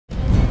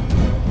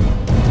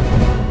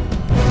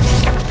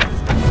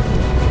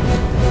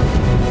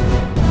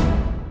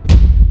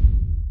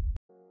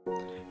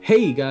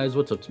Hey guys,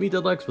 what's up? It's me,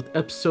 Deadlox, with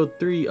episode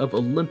 3 of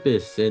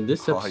Olympus. And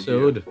this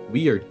episode,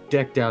 we are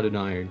decked out in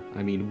iron.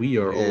 I mean, we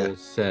are all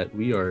set.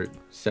 We are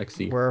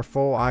sexy. We're a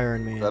full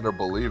Iron Man. Better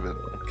believe it.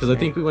 Because I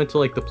think we went to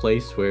like the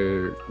place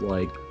where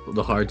like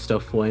the hard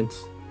stuff went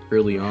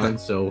early on,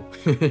 so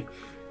kind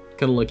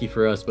of lucky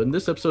for us. But in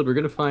this episode, we're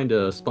gonna find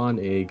a spawn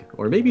egg,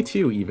 or maybe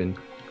two even.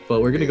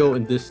 But we're gonna go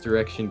in this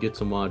direction, get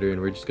some water,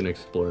 and we're just gonna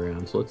explore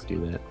around. So let's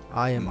do that.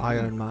 I am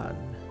Iron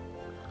Man.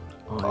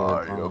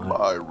 I am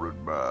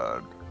Iron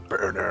Man.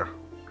 Burner.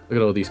 Look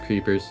at all these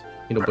creepers.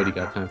 Ain't nobody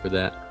got time for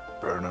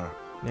that. Burner.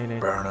 Burner.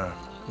 Burner.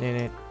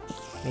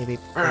 Maybe.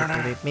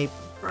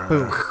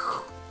 Boom.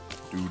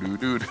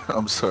 Dude.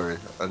 I'm sorry.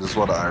 I just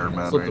want an Iron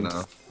Man right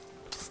now.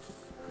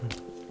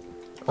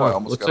 Oh, I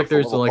almost looks like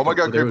there's like. Oh my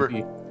god, creeper.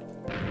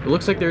 It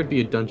looks like there would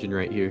be a dungeon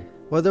right here.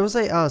 Well, there was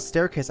a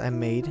staircase I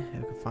made.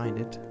 If I could find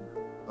it.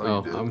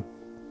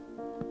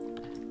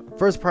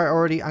 First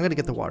priority, I'm gonna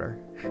get the water.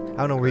 I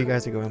don't know where you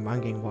guys are going, but I'm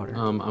getting water.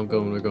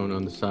 We're going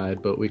on the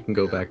side, but we can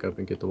go back up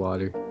and get the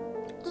water.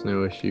 It's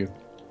no issue.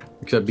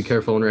 Except be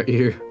careful right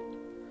here.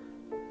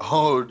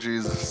 Oh,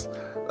 Jesus.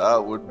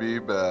 That would be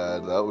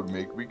bad. That would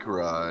make me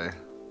cry.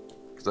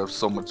 Because I have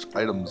so many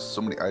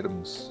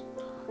items.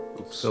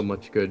 Oops. So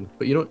much good.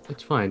 But you know what?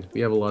 It's fine.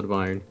 We have a lot of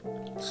iron.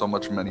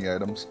 Many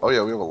items. Oh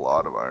yeah, we have a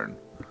lot of iron.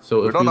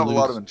 So we don't have a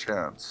lot of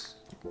enchants.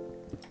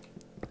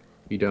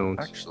 We don't.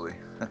 Actually.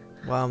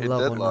 Well, I'm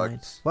level 9.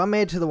 Well, I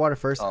made it to the water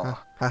first. Oh,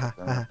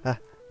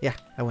 yeah,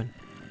 I win.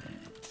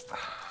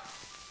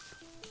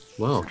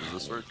 Well. Does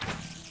this work?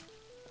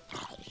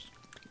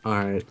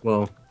 Alright,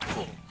 well.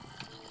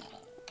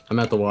 I'm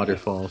at the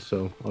waterfall,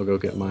 so I'll go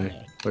get my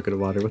bucket of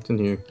water. What's in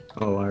here?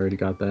 Oh, I already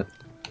got that.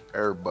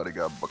 Everybody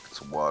got buckets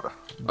of water.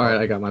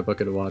 Alright, I got my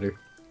bucket of water.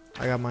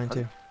 I got mine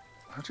too.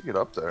 How'd you get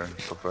up there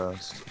so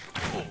fast?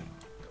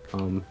 I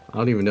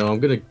don't even know. I'm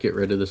gonna get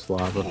rid of this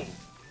lava.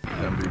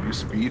 Damn, dude, you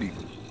speedy.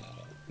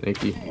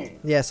 Thank you.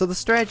 Yeah, so the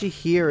strategy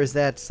here is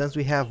that since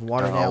we have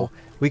water now,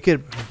 we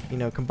could,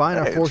 combine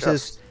our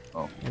forces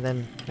and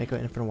then make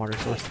an infinite water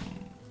source.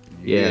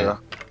 Yeah.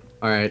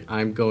 Alright,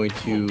 I'm going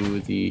to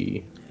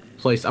the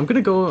place. I'm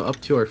gonna go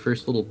up to our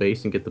first little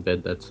base and get the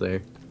bed that's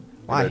there.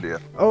 Why? Good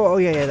idea. Oh,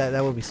 yeah,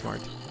 that would be smart.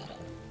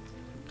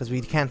 Because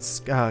we can't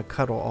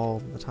cuddle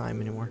all the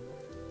time anymore.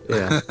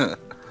 Yeah.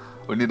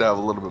 We need to have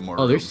a little bit more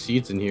room. There's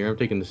seeds in here. I'm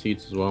taking the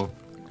seeds as well.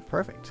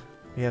 Perfect.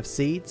 We have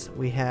seeds.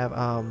 We have,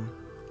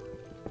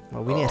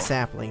 well, we need a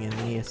sapling and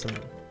we need some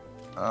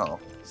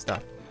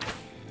stuff.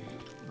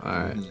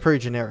 Alright. Pretty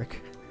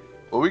generic.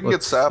 Well, we can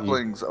get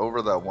saplings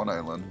over that one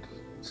island,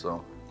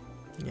 so.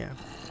 Yeah.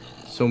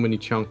 So many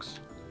chunks.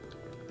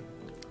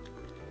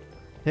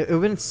 It would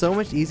have been so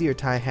much easier,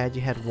 Ty, had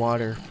you had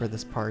water for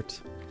this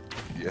part.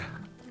 Yeah.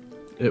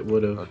 It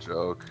would have. No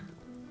joke.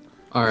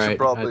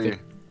 Alright.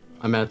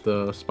 I'm at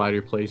the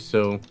spider place,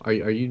 so are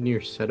you near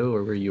Seto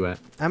or where are you at?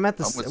 I'm at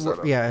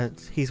the yeah,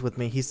 he's with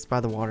me. He's by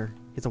the water.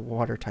 He's a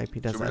water type.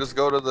 He does that. Should we just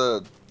go to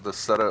the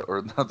Seto,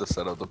 or not the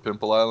Seto, the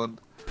Pimple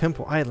Island?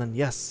 Pimple Island,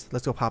 yes.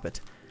 Let's go pop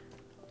it.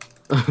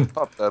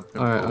 Pop that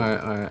pimple.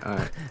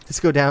 Alright. Let's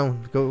go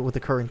down. Go with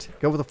the current.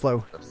 Go with the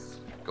flow. Yes.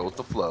 Go with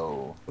the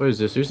flow. What is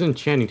this? There's an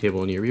enchanting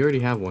table in here. We already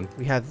have one.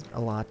 We have a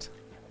lot.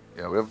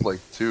 Yeah, we have like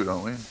 2,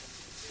 don't we?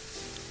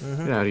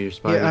 Get out of here,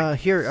 spider.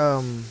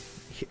 Here,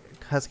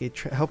 Husky,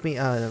 help me,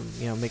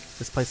 make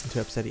this place into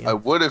obsidian. I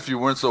would if you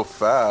weren't so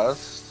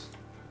fast.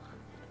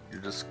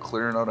 You're just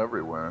clearing out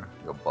everywhere,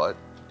 you butt.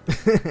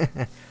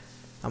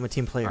 I'm a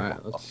team player.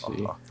 Alright, let's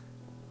see.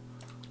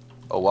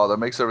 Oh wow, that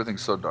makes everything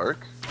so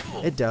dark.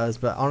 It does,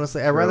 but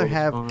honestly, I'd rather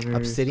have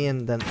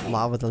obsidian than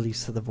lava that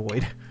leads to the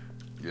void.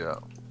 Yeah.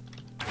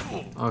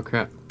 Oh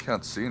crap.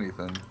 Can't see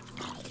anything.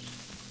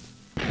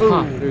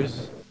 Huh,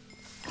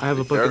 I have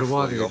a bucket of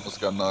water. You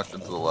almost got knocked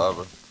into the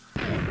lava.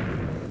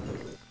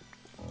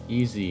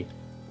 Easy.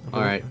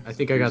 Alright, I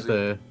think I got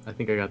the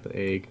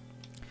egg.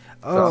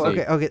 Oh,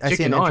 okay, I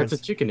see an entrance. Oh, it's a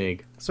chicken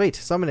egg. Sweet,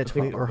 summon it.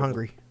 We're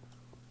hungry.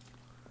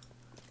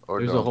 Or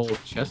there's a whole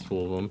chest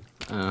full of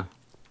them.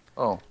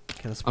 Oh.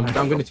 Okay,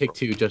 I'm gonna take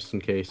 2 just in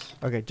case.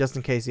 Okay, just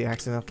in case you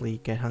accidentally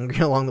get hungry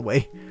along the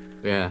way.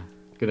 Yeah,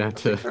 gonna have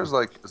to. There's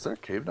is there a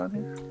cave down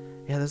here?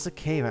 Yeah, there's a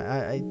cave.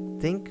 I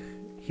think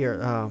here.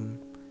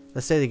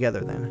 Let's stay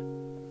together then.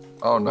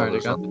 Oh no, Alright,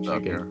 there's I got the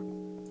nothing down chicken. here.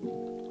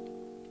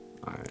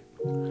 Alright.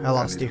 I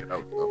lost you.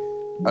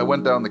 I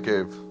went down the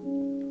cave.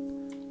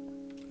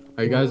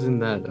 Are you guys in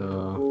that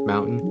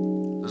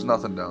mountain? There's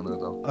nothing down there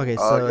though. Okay,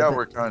 so yeah,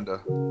 we're kinda.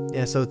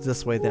 Yeah, so it's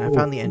this way then. I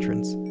found the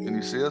entrance. Can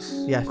you see us?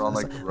 Yeah. We're on,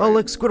 Right. right. Oh,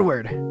 look,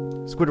 Squidward.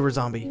 Squidward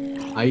zombie.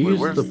 I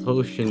used the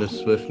potion of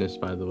swiftness,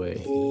 by the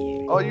way.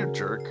 Oh, you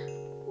jerk.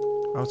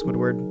 Oh,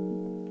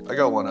 Squidward. I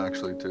got one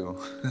actually too.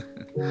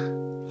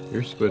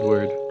 You're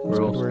Squidward.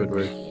 We're all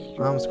Squidward.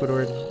 I'm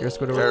Squidward. You're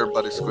Squidward.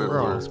 Everybody's Squidward.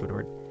 We're all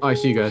Squidward. Oh, I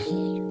see you guys.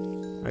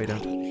 No, you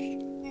don't.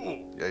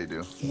 Yeah, you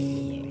do.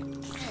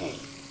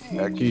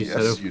 Jeez, Yes,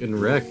 Seto getting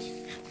wrecked.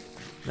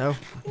 No.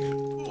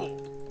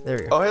 There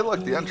we go. Oh, hey,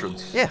 look, the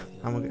entrance. Yeah.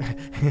 I'm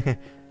okay.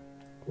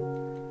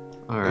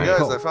 All Hey right. guys,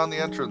 Coal. I found the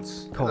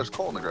entrance. Hey, Coal. there's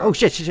coal in the ground. Oh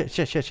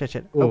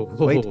shit. Whoa,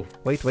 Oh, wait. whoa.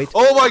 Wait.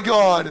 Oh my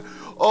god!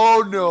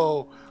 Oh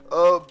no!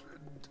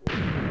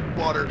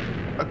 Water.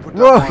 I put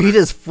down Whoa, water. he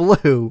just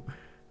flew.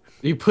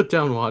 You put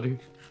down water.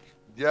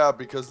 Yeah,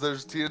 because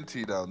there's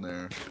TNT down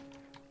there.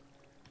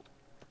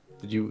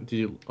 Did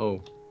you?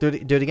 Oh. Do it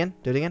again.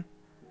 Do it again.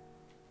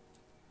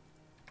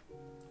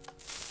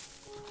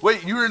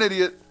 Wait, you were an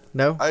idiot.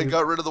 No. I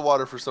got rid of the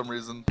water for some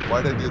reason.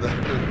 Why'd I do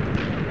that?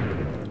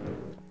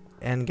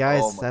 And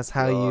guys, Oh my that's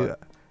how you. God.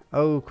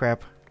 Oh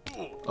crap.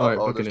 All right.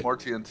 Oh, Booking there's it. more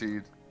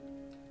TNT.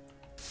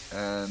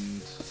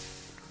 And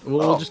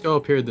We'll just go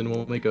up here, then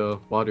we'll make a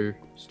water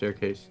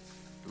staircase.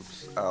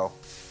 oops, ow.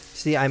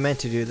 See, I meant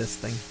to do this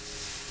thing.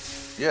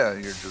 Yeah,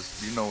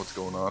 you know what's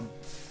going on.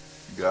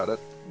 You got it.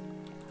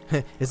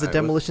 It's the I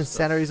demolition was-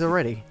 Saturdays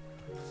already.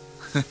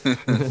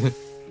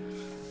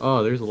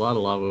 Oh, there's a lot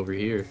of lava over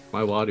here.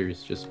 My water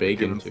is just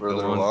begging Even to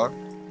further go on.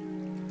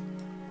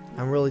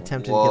 I'm really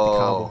tempted to get the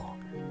cobble. Whoa.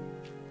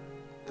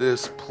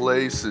 This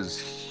place is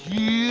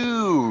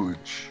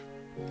huge.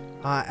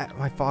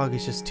 My fog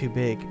is just too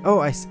big. Oh,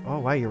 oh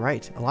wow, you're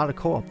right. A lot of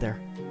coal up there.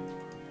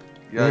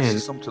 Yeah, I see Man.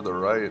 some to the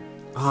right.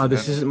 Ah,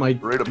 this And isn't my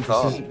right up this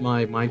top. isn't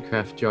my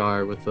Minecraft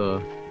jar with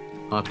a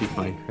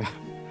Optifine crap.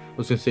 I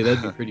was gonna say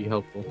that'd be pretty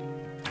helpful.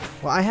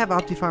 Well, I have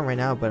Optifine right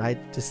now, but I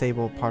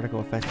disable particle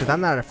effects because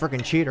I'm not a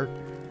freaking cheater.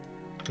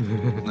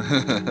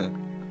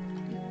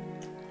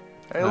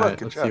 Hey,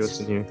 Alright, look, a let's see what's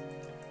chest. in here.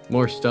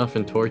 More stuff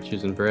and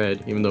torches and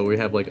bread, even though we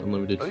have like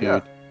unlimited Oh food.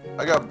 yeah,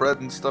 I got bread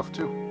and stuff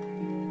too.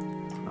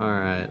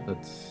 Alright,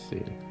 let's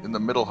see. In the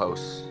middle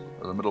house,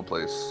 or the middle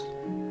place.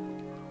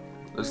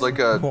 There's like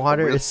a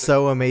Water weird is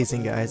so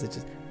amazing, guys. It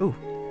just ooh,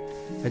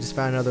 I just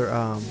found another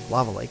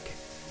lava lake.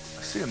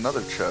 I see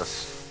another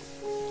chest.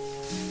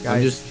 I'm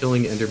Guys, just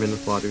killing Enderman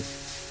with water.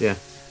 Yeah.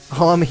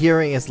 all I'm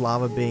hearing is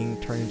lava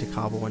being turned into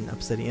cobble and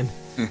obsidian.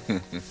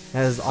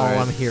 That is all Alright.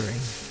 I'm hearing.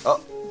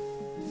 Oh,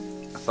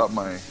 I thought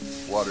my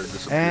water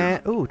disappeared.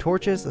 And ooh,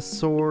 torches, a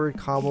sword,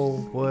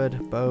 cobble,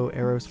 wood, bow,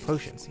 arrows,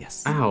 potions.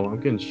 Yes. Ow,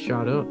 I'm getting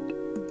shot up.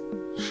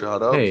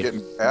 Shut up, Hey.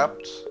 getting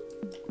capped.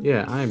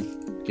 Yeah,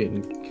 I'm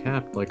getting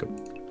capped like a.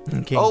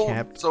 Getting Oh,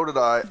 capped. so did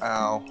I.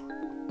 Ow.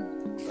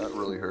 That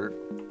really hurt.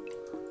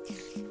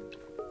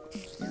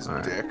 These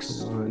Alright,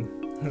 dicks. come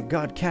on.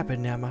 God, Kappa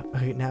Napa.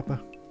 Napa.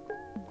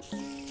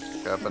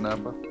 Kappa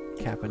Nappa.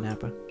 Kappa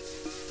Napa.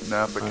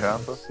 Nappa Alright,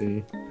 Kappa. let's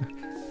see.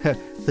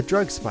 The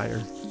drug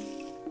spider.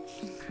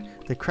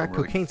 The crack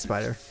Really? cocaine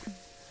spider.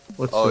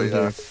 What's Oh, in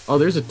yeah. here? Oh,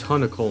 there's a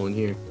ton of coal in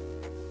here.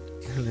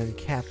 And then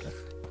Captain.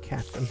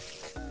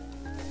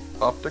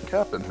 Popped a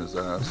cap in his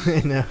ass.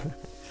 I know.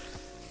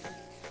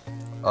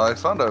 I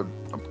found a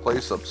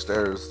place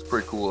upstairs. It's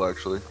pretty cool,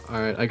 actually.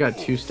 Alright, I got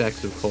 2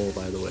 stacks of coal,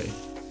 by the way.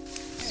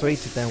 Sweet,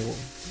 then we'll...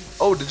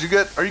 Oh, did you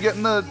get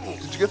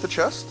the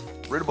chest?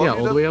 Right above Yeah, you,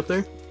 all the Deb? way up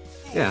there?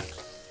 Yeah.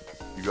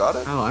 You got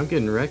it? Ow, I'm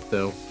getting wrecked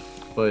though.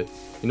 But,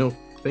 you know,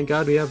 thank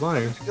God we have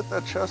iron. Did you get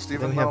that chest Then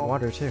even we have though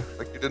water too.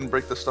 like you didn't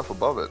break the stuff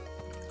above it?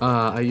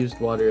 I used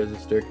water as a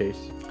staircase.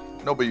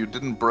 No, but you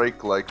didn't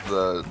break like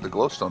the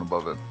glowstone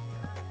above it.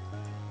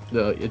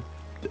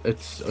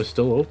 It's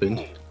still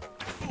open.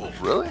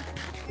 Really?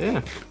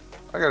 Yeah.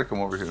 I gotta come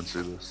over here and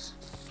see this.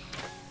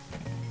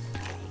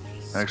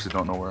 I actually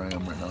don't know where I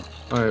am right now.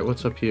 Alright,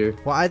 what's up here?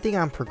 Well, I think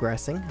I'm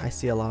progressing. I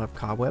see a lot of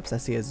cobwebs. I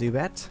see a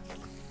Zubat.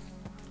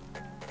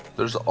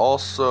 There's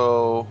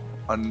also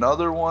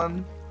another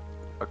one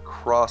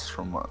across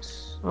from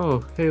us.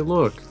 Oh, hey,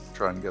 look.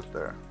 Try and get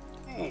there.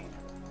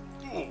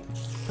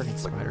 Freaking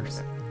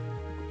spiders.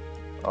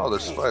 Oh,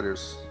 there's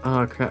spiders.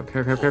 Ah, crap.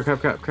 Get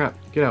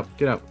out.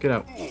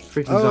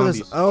 Freaking Oh,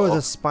 zombies.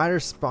 the spider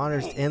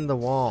spawners in the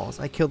walls.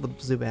 I killed the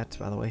Zubat,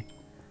 by the way.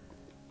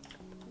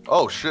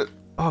 Oh shit.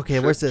 Okay,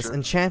 Shit, where's this? shit.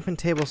 Enchantment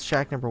table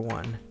shack number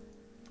 1.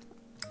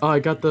 Oh, I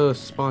got the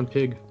spawn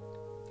pig.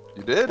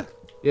 You did?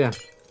 Yeah.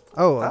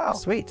 Oh, Wow.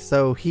 sweet.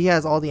 So he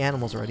has all the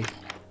animals already.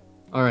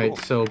 Alright, Cool.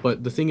 so,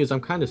 but the thing is,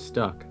 I'm kind of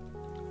stuck.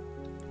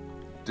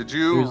 Did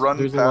you run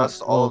there's a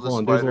past lot- all oh, of the hold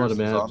on, there's a lot spiders of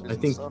and maps. zombies I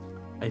and think- stuff?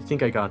 I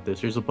think I got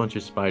this. There's a bunch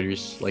of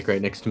spiders, like,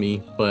 right next to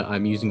me, but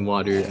I'm using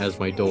water as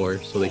my door,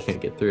 so they can't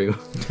get through.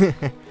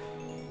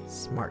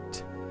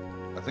 Smart.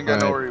 I think I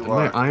know where you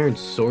My are. iron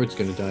sword's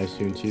gonna die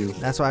soon, too.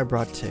 That's why I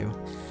brought 2. Yeah.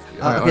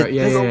 okay, Alright,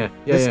 yeah,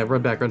 this-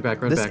 run back.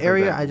 This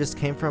area I just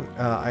came from,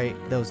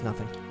 there was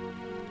nothing.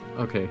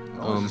 Okay,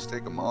 No, just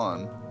take them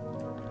on.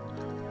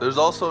 There's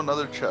also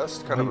another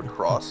chest kind of Wait.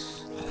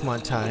 across. Come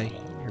on, Ty.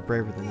 You're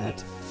braver than that.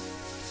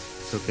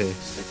 it's okay.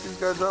 Take these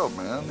guys out,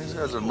 man. These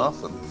guys are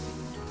nothing.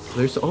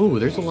 There's a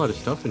lot of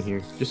stuff in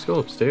here. Just go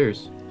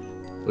upstairs.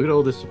 Look at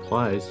all the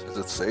supplies. Is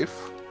it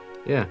safe?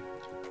 Yeah.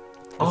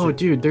 Oh,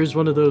 dude, there's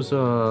one of those,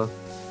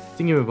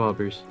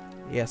 thingamabobbers.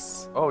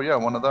 Yes. Oh yeah,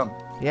 one of them.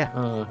 Yeah.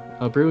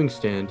 A brewing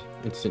stand.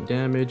 Instant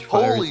damage,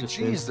 fire Holy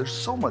resistance. jeez, there's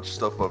so much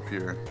stuff up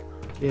here.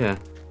 Yeah.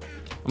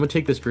 I'm gonna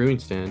take this brewing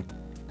stand.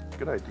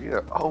 Good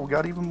idea. Oh, we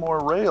got even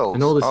more rails.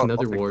 And all this Oh,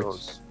 nether I'll take warts.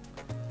 those.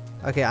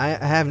 Okay, I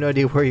have no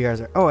idea where you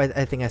guys are. Oh, I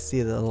think I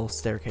see the little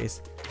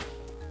staircase.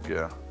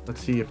 Yeah.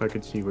 Let's see if I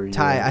could see where you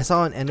Ty, are. I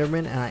saw an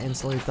Enderman and I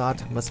instantly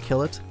thought, must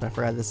kill it, but I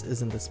forgot this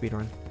isn't the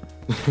speedrun.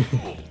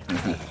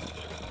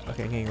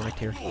 Okay, I'm getting right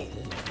here.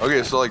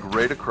 Okay, so like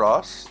right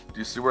across. Do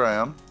you see where I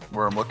am?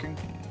 Where I'm looking?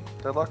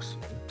 Deadlox?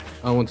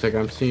 Oh, one second.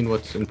 I'm seeing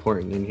what's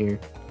important in here.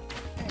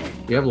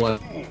 We have a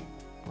lot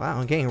Wow,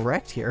 I'm getting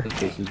wrecked here. of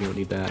cases we don't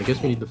need that. I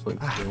guess we need the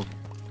flint still.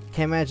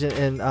 Can't imagine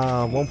in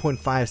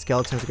 1.5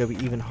 skeletons are gonna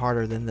be even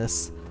harder than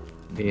this.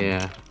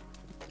 Yeah.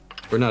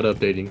 We're not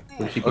updating.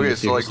 We're keeping Okay, it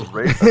so like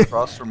serious. right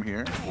across from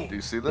here. Do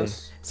you see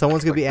this?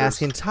 Someone's gonna Like be there's-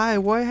 asking, Ty,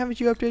 why haven't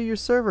you updated your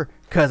server?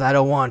 Cause I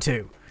don't want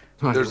to.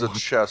 There's a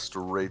chest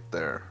right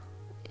there.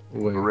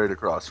 Where? Right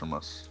across from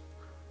us.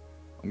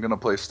 I'm gonna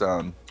place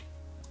down.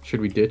 Should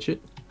we ditch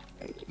it?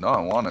 No, I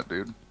want it,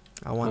 dude.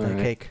 I want that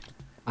Alright. cake.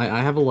 I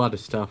have a lot of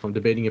stuff. I'm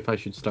debating if I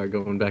should start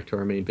going back to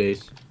our main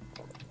base.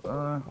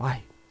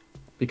 Why?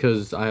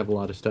 Because I have a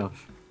lot of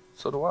stuff.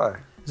 So do I.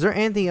 Is there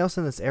anything else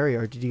in this area,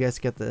 or did you guys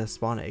get the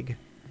spawn egg?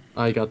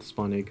 I got the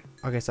spawn egg.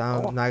 Okay, so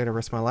I'm not gonna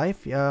risk my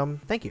life.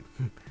 Thank you.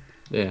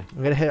 Yeah.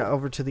 I'm gonna head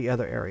over to the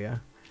other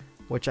area,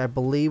 which I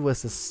believe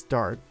was the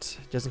start,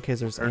 just in case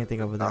there's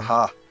anything over there.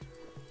 Aha.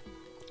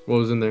 What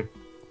was in there?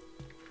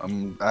 I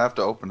have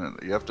to open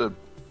it. You have to.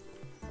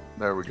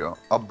 There we go.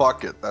 A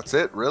bucket. That's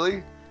it.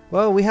 Really?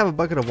 Well, we have a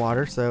bucket of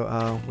water,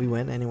 so we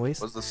win anyways.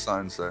 What's the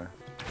sign say?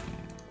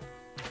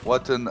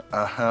 What an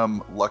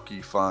ahem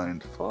lucky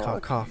find.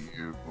 Fuck Cough.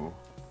 you.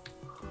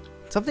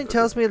 Something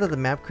tells me that the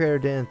map creator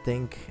didn't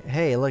think,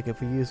 hey, look,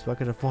 if we use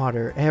bucket of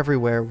water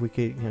everywhere, we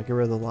could, get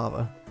rid of the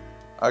lava.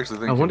 I actually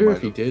think. I wonder might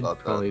if he have did. thought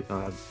that. Probably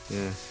thought.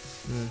 Yeah.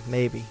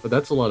 Maybe. But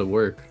that's a lot of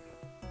work.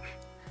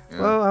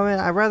 Yeah. Well, I mean,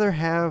 I'd rather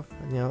have,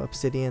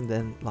 obsidian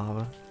than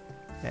lava.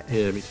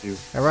 Yeah, me too.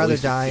 I'd At rather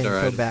least we die get and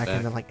our go items back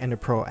and then, ender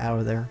pearl out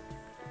of there.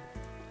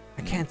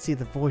 I Hmm. can't see,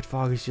 the void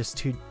fog is just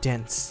too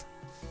dense.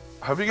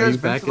 Have you Are guys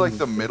you been back to like in-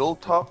 the middle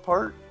top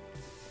part?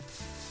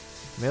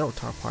 Middle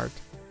top part.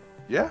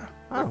 Yeah.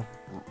 Oh.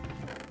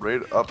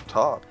 Right up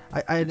top.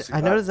 I You see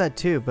that? noticed that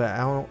too, but I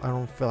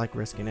don't feel like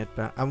risking it.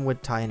 But I'm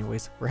with Ty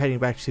anyways. We're heading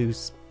back to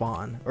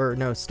spawn, or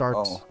no, start.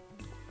 Oh.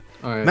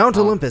 All right. Mount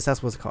Olympus,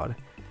 that's what it's called.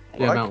 Yeah,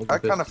 Well, Mount I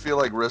Olympus. kind of feel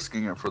like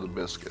risking it for the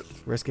biscuit.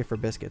 Risk it for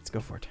biscuits. Go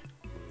for it.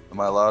 Am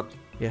I allowed?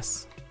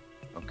 Yes.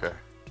 Okay.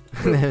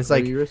 And then it's What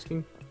like are you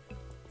risking?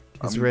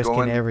 it's I'm risking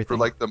going everything. for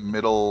like the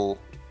middle.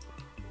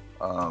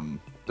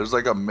 There's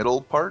like a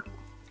middle part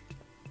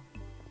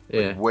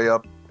Yeah. way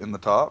up in the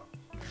top.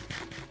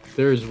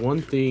 There is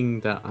one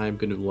thing that I'm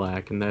gonna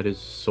lack, and that is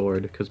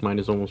sword, because mine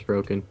is almost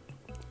broken.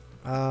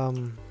 Why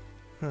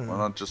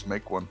not just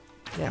make one?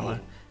 Yeah. Well,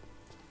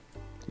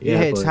 Yeah,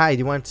 hey, but Ty, do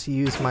you want to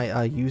use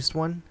my used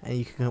one? And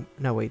you can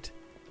no wait.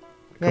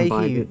 Yeah, you can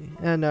Combined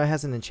use. No, it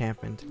has an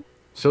enchantment.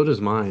 so does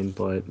mine,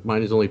 but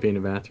mine is only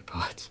painted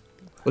arthropods.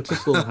 What's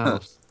this little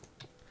house?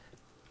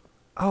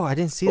 Oh, I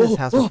didn't see this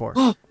house before.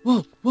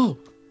 Whoa!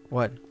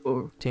 What?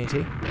 Oh,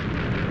 TNT?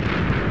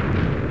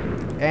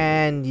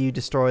 And you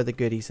destroy the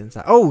goodies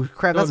inside. Oh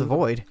crap! That's a No.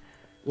 void.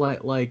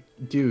 like,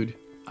 dude,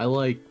 I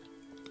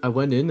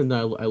went in and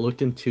I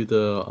looked into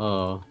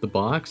the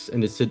box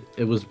and it said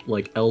it was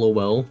like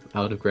LOL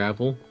out of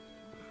gravel.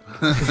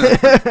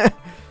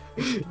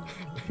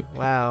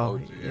 Wow, Oh,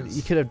 you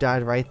jeez. could have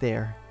died right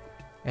there,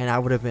 and I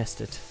would have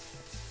missed it.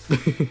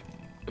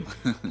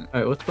 All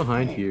right, what's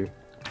behind here?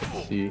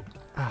 Let's see.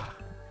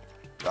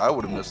 I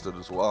would have missed it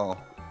as well.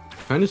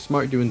 Kind of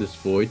smart doing this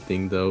void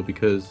thing though,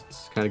 because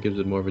it kind of gives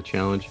it more of a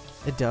challenge.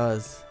 It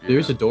does.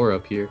 There's a Yeah. door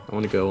up here. I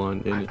want to go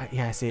on in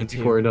Yeah, I see it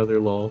before too. another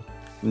lull.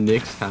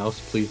 Nick's house,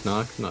 please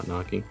knock. Not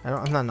knocking.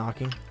 I'm not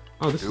knocking.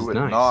 Oh, this Do is it.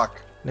 nice.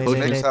 Knock. Nick, Oh, Nick,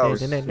 Nick's Nick,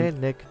 house. Nick, Nick,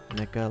 Nick,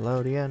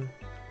 Nickelodeon.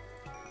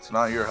 It's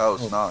not your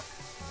house. Oh. Knock.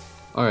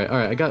 All right.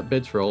 I got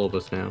beds for all of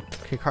us now.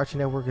 Okay, Cartoon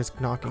Network is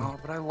knocking. Oh,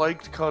 but I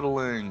liked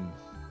cuddling.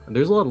 And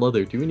there's a lot of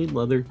leather. Do we need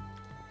leather?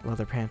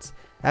 Leather pants.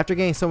 After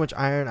getting so much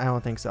iron, I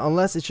don't think so.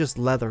 Unless it's just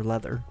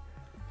leather.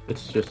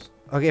 It's just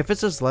Okay, if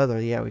it's just leather,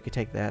 yeah, we could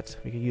take that.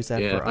 We could use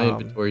that yeah. for. My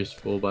inventory is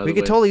full. By We the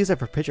could way. totally use that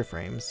for picture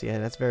frames. Yeah,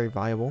 that's very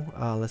valuable.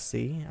 Let's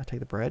see. I'll take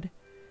the bread.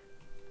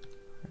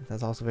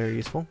 That's also very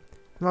useful.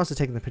 I'm also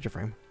taking the picture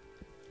frame.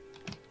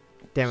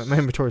 Damn it, my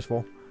inventory's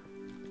full.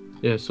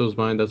 Yeah, so is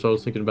mine. That's what I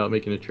was thinking about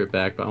making a trip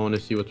back, but I want to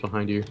see what's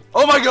behind you.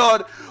 Oh my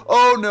god!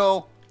 Oh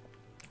no!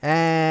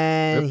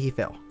 And Yep. he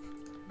fell.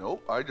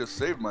 Nope, I just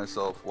saved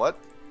myself. What?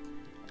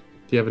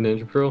 Do you have a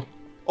ninja pearl?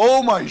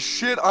 Oh my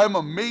shit, I'm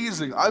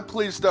amazing! I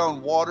placed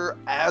down water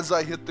as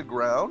I hit the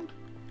ground.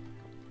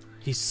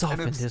 He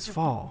softened it's- his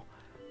fall.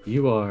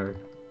 You are.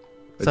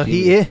 a So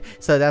he genius.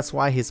 is. So that's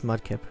why he's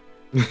Mudkip.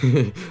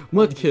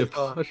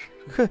 Mudkip.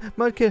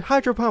 Mudkip,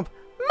 hydro pump.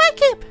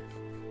 Mudkip.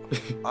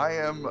 I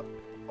am.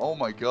 Oh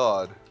my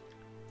god.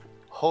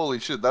 Holy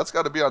shit, that's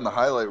got to be on the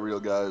highlight reel,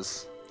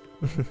 guys.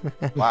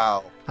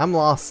 Wow. I'm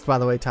lost, by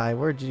the way, Ty.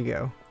 Where'd you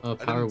go? Power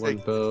didn't one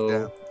take-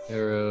 bow,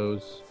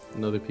 arrows,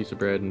 another piece of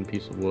bread, and a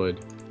piece of wood.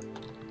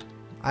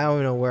 I don't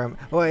even know where I'm.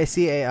 Oh, I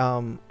see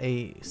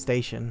a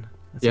station.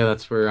 Yeah,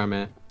 that's where I'm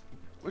at.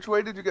 Which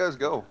way did you guys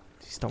go?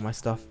 He stole my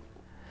stuff.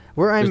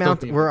 There's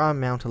nothing- We're on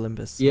Mount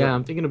Olympus. Yeah,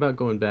 I'm thinking about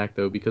going back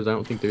though because I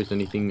don't think there's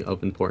anything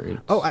of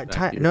importance. Oh,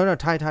 back here. no,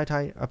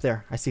 Ty, up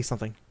there. I see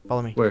something.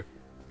 Follow me. Where?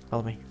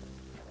 Follow me.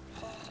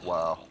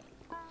 Wow.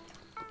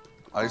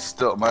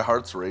 My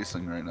heart's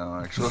racing right now,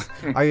 actually.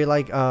 Are you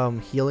like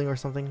healing or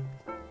something?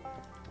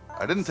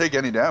 I didn't take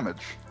any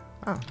damage.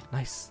 Oh,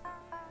 nice.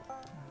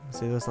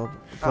 See this little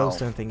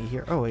glowstone thingy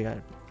here. Oh, we got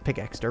a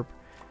pickaxe derp.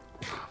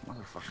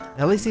 Motherfucker.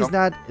 At least he's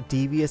not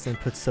devious and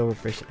puts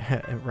silverfish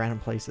in random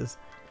places.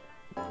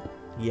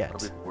 Yet.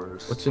 That'd be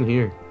worse. What's in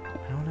here?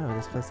 I don't know.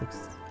 This place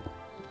looks.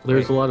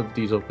 There's a lot of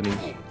these openings.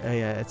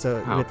 Yeah, it's a.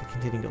 Ow. We have to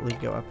continue to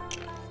go up.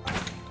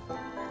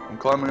 I'm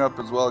climbing up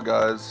as well,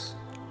 guys.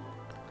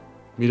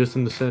 Meet us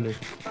in the center.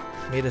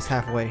 Made us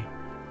halfway.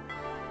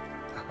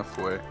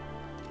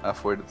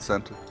 Halfway to the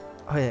center.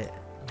 Oh yeah.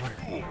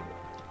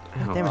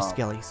 Oh, Damn it, Wow.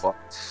 skellies.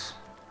 Bots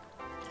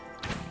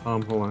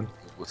Hold on.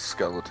 with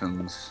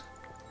skeletons.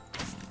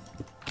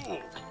 At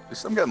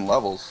least I'm getting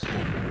levels.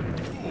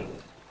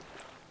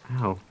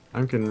 Ow,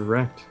 I'm getting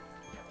wrecked.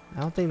 I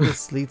don't think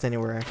this leads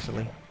anywhere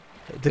actually.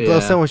 The Yeah.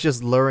 glowstone was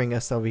just luring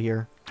us over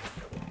here.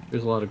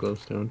 There's a lot of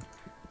glowstone.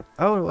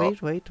 Oh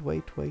wait. Nope,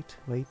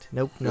 I feel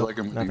nope. like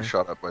I'm nothing. being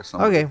shot at by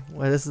somebody. Okay,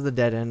 well this is the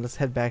dead end. Let's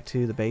head back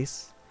to the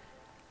base.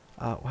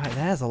 Wow, that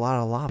has a lot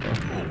of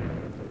lava.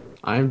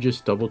 I'm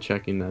just double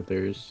checking that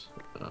there's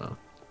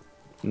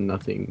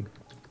nothing.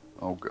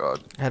 Oh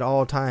god. At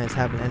all times,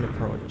 have an ender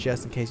pearl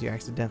just in case you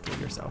accidentally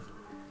yourself.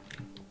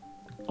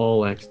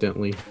 All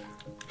accidentally.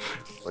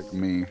 Like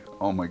me.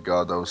 Oh my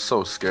god, that was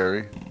so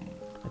scary.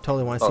 I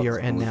totally want to see Oh, your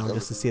end now totally.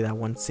 just to see that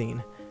one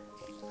scene.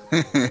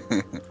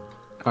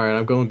 Alright,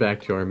 I'm going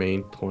back to our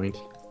main point.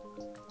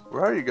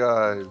 Where are you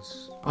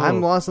guys? I'm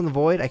Oh. lost in the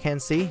void. I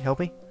can't see. Help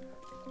me.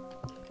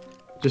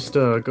 Just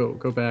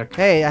go back.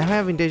 Hey, I'm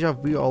having deja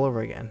vu all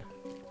over again.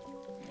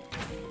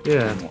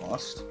 Yeah. I'm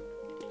lost.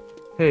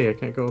 Hey, I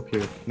can't go up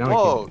here. Now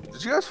Whoa,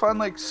 did you guys find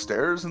like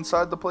stairs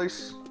inside the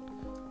place?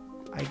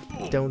 I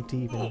don't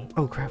even.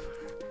 Oh crap.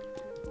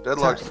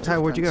 Deadlox. Ty,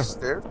 where'd you go?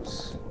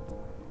 Stairs?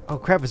 Oh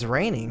crap! It's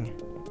raining.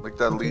 Like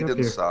that Nothing lead up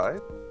here.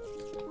 inside?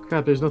 I can't.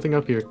 Crap, there's nothing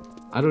up here.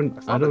 I don't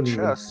I found a even.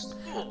 chest.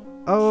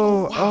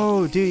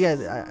 Oh, dude,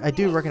 yeah, I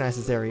do recognize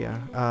this area.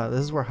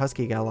 This is where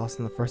Husky got lost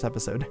in the first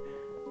episode.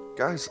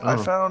 Guys, I Oh.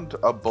 found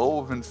a bow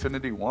of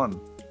Infinity 1.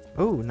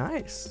 Oh,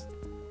 nice.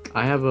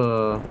 I have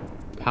a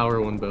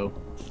power one bow.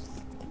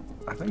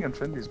 I think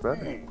Infinity's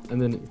better. And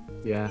then,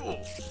 yeah,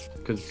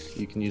 because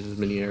you can use as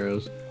many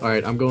arrows.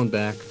 Alright, I'm going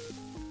back.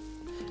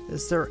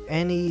 Is there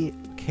any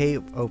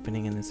cave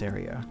opening in this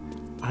area?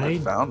 I I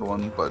found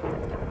one, but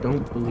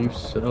don't believe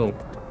so.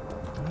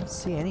 I don't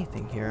see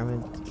anything here. I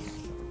mean,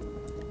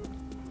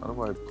 how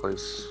do I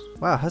place?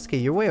 wow, Husky,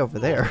 you're way over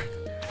there.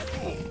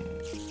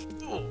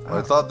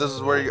 I thought this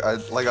is where I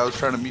was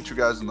trying to meet you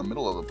guys in the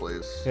middle of the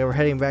place. Yeah, we're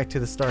heading back to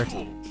the start.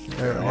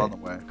 Yeah, I'm on the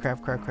way.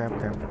 Crap. I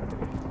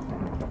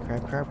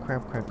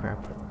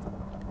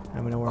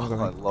don't know where I'm Oh, I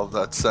going. love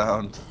that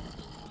sound.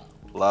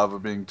 Lava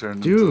being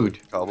turned Dude,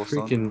 into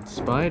cobblestone. freaking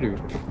spider.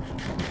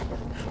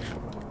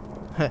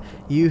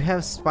 You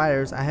have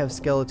spiders, I have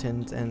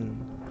skeletons, and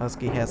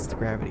Husky has the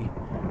gravity.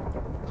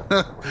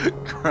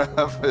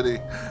 Gravity.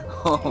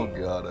 Oh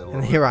god, I love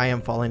And it. here I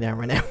am falling down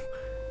right now.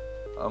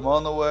 I'm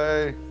on the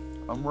way.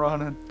 I'm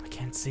running. I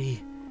can't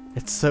see.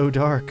 It's so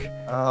dark.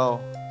 Ow.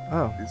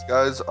 Oh, These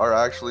guys are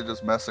actually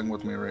just messing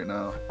with me right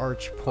now.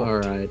 arch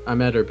port. Alright,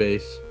 I'm at our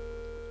base.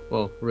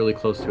 Well, really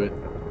close to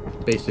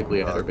it.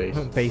 Basically at our base.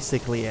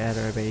 Basically at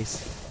our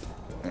base.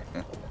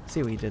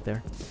 See what you did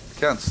there.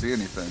 Can't see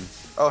anything.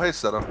 Oh, hey,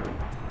 Seto.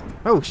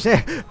 Oh shit!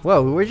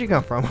 Whoa, where'd you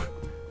come from?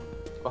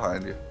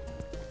 Behind you.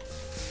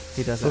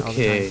 He does it all the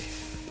Okay. time.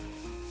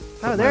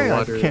 Put Oh, there my you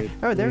water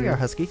are. Oh, there you here. are,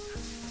 Husky.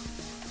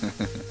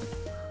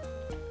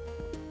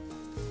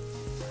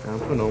 I'm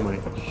putting all my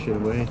shit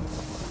away.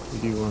 We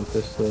do want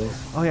this though.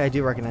 Oh yeah, I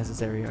do recognize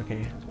this area.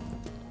 Okay,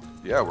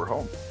 Yeah, we're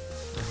home.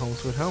 we're home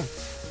sweet home.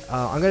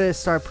 I'm gonna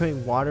start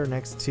putting water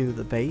next to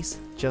the base,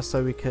 just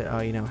so we could,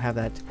 you know, have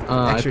that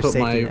I extra put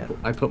safety my net.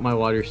 I put my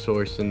water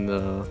source in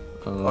the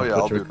Oh yeah,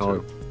 I'll do it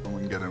whatchamacallit. too. When we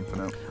can get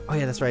infinite. Oh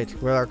yeah, that's right.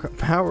 Where our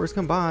powers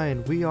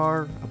combined, we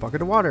are a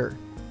bucket of water.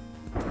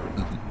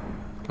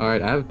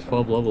 Alright, I have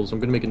 12 levels. I'm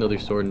gonna make another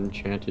sword and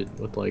enchant it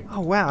with like.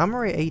 Oh wow, I'm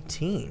already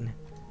 18.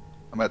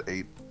 I'm at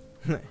 8.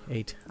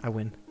 8. I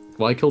win.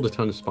 Well, I killed a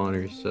ton of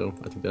spawners, so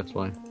I think that's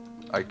why.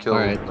 I killed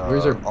Alright,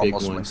 where's our big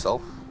almost one?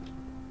 myself.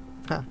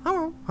 Huh,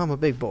 I'm a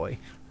big boy.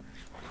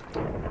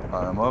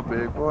 I'm a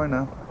big boy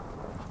now.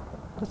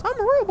 'Cause I'm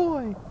a real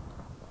boy.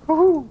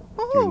 Woohoo!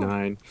 Do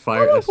 9.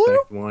 Fire Oh,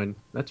 aspect 1.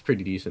 That's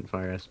pretty decent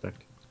fire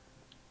aspect.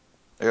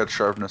 I got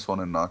sharpness 1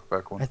 and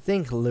knockback I 1.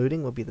 think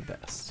looting would be the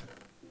best.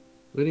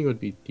 Looting would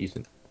be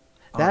decent.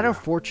 That Oh, or yeah.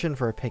 fortune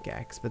for a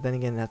pickaxe, but then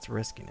again, that's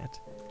risking it.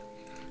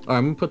 Alright,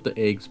 I'm gonna put the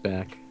eggs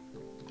back.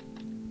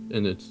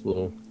 In its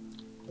little.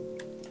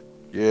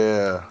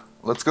 Yeah.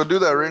 Let's go do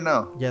that right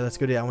now. Yeah, let's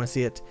go do that. I want to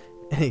see it.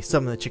 Hey,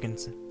 summon the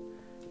chickens.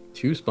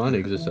 2 spawn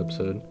eggs this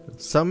episode.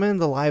 Summon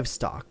the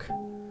livestock.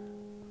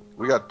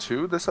 We got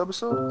 2 this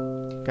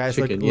episode? Guys,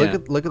 Chicken, look yeah.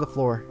 at the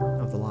floor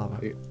of of the lava.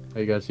 Are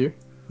you guys here?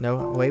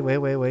 No, wait.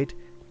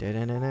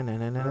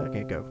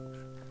 Okay, go.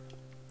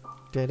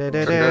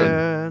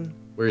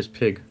 Where's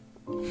Pig?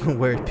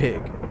 Where's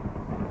Pig?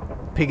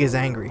 Pig is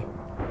angry.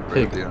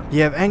 Pig.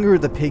 You have anger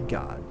of the pig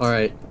god. All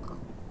right.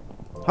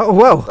 Oh,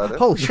 whoa! That it?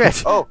 Holy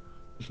shit! Oh,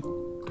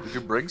 did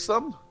you bring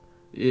some?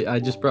 Yeah, I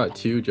just brought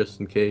 2 just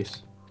in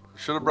case.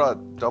 Should have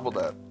brought double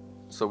that,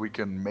 so we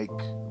can mate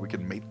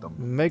them.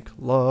 Make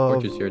love.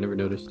 Torches here. I never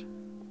noticed.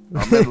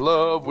 I'm in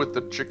love with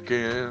the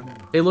chicken.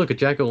 Hey, look, a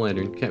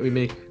jack-o'-lantern. Can't we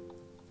make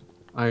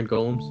iron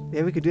golems?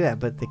 Yeah, we could do that,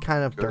 but they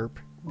kind of Good. derp.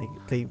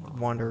 They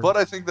wander. But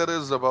I think that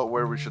is about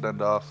where we should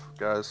end off,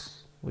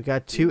 guys. We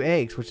got 2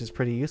 eggs, which is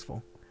pretty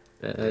useful.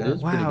 That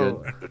is pretty Wow.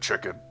 good. The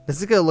chicken. This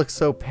is gonna look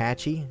so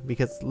patchy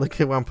because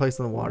look at where I'm placed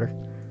in the water.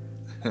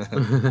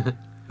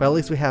 But at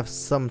least we have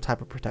some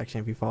type of protection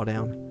if you fall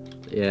down.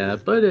 Yeah,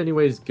 but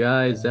anyways,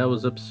 guys, that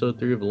was episode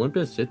 3 of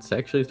Olympus. It's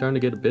actually starting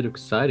to get a bit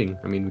exciting.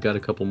 I mean, we got a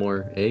couple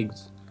more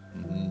eggs.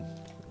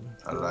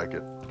 I like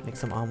it. Make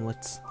some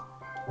omelets.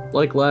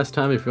 Like last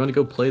time, if you want to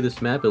go play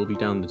this map, it'll be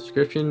down in the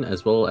description,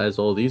 as well as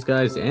all these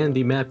guys and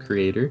the map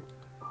creator.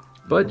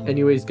 But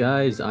anyways,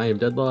 guys, I am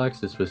Deadlox.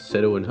 This was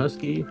Seto and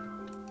Husky.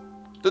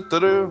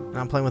 Du-du-du.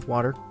 I'm playing with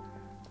water.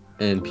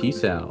 And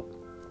peace out.